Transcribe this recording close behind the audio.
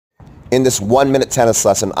In this 1-minute tennis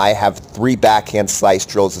lesson, I have 3 backhand slice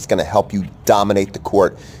drills that's going to help you dominate the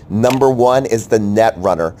court. Number 1 is the net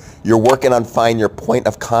runner. You're working on finding your point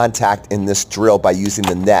of contact in this drill by using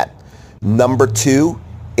the net. Number 2,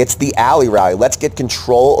 it's the alley rally. Let's get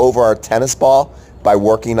control over our tennis ball by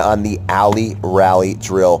working on the alley rally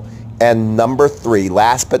drill. And number 3,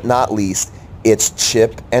 last but not least, it's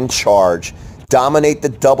chip and charge. Dominate the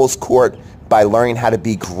doubles court by learning how to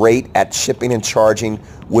be great at chipping and charging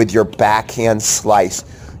with your backhand slice.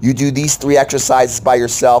 You do these 3 exercises by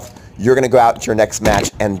yourself, you're going to go out to your next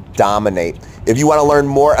match and dominate. If you want to learn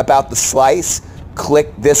more about the slice,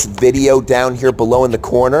 click this video down here below in the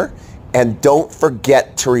corner, and don't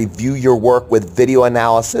forget to review your work with video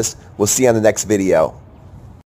analysis. We'll see you on the next video.